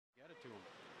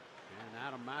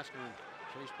Adam Mascherin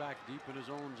chased back deep in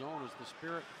his own zone as the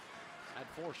Spirit had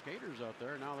 4 skaters out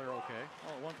there. Now they're okay.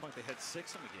 Well, at one point they had 6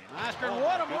 in the game. Mascherin,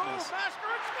 what a move! Mascherin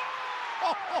scores!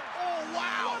 Oh,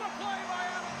 wow! What a play by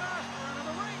Adam Mascherin, and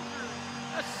the Rangers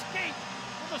escape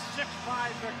with a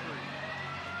 6-5 victory.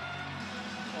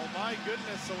 Oh my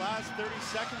goodness, the last 30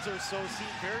 seconds or so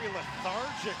seemed very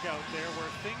lethargic out there, where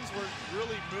things were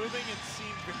really moving and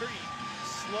seemed very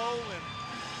slow, and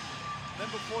then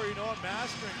before you know it,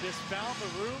 Mascherin just found the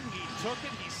room, he took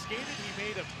it, he skated, he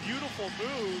made a beautiful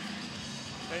move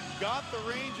and got the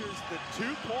Rangers the 2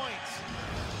 points.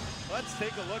 Let's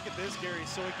take a look at this, Gary.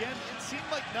 So again, it seemed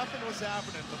like nothing was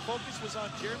happening. The focus was on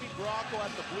Jeremy Bracco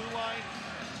at the blue line.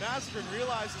 Mascherin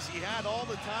realizes he had all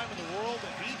the time in the world,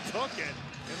 and he took it.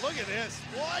 And look at this,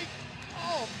 what?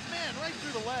 Oh man, right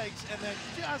through the legs, and then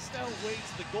just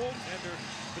outweighs the goaltender,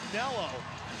 Pinello.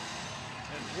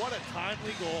 And what a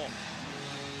timely goal.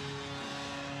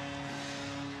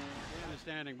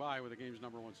 Standing by with the game's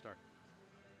 #1 star.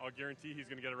 I'll guarantee he's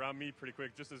going to get around me pretty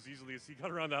quick, just as easily as he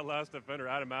got around that last defender.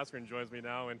 Adam Mascherin joins me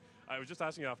now, and I was just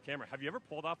asking you off camera, have you ever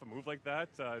pulled off a move like that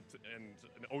and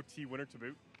an OT winner to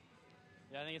boot?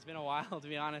 Yeah, I think it's been a while, to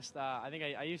be honest. I think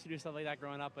I used to do stuff like that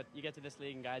growing up, but you get to this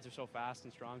league and guys are so fast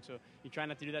and strong, so you try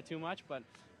not to do that too much, but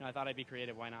I thought I'd be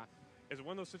creative. Why not? Is it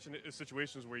one of those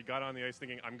situations where you got on the ice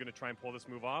thinking, I'm going to try and pull this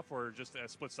move off, or just a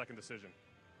split-second decision?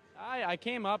 I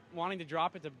came up wanting to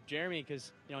drop it to Jeremy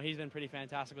because he's been pretty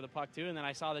fantastic with the puck too, and then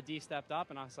I saw the D stepped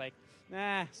up and I was like,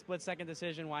 nah, split-second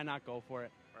decision, why not go for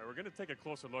it? All right, we're going to take a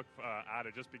closer look at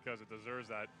it just because it deserves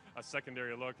that, a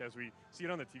secondary look as we see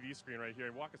it on the TV screen right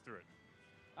here. Walk us through it.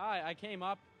 I came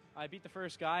up, I beat the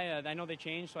first guy. I know they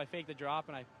changed, so I faked the drop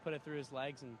and I put it through his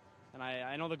legs, and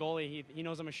I know the goalie, he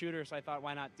knows I'm a shooter, so I thought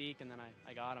why not deke, and then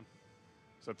I got him.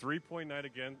 So 3-point night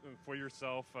again for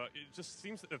yourself. It just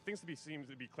seems things seems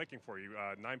to be clicking for you.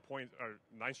 9 points, or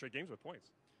 9 straight games with points.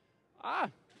 I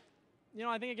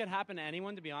think it could happen to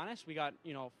anyone. To be honest, we got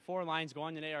 4 lines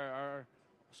going today. Our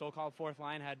so-called 4th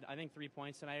line had, I think, 3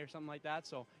 points tonight or something like that.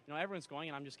 So everyone's going,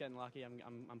 and I'm just getting lucky.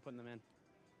 I'm putting them in.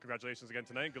 Congratulations again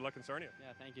tonight. Good luck in Sarnia.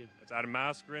 Yeah, thank you. It's Adam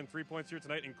Mascherin, 3 points here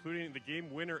tonight, including the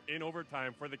game winner in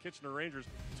overtime for the Kitchener Rangers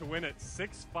to win it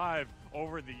 6-5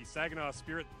 over the Saginaw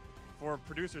Spirit. For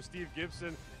producer Steve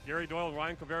Gibson, Gary Doyle,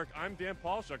 Ryan Kovarik, I'm Dan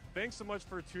Polischuk. Thanks so much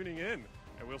for tuning in,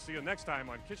 and we'll see you next time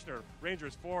on Kitchener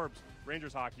Rangers Forbes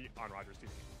Rangers Hockey on Rogers TV.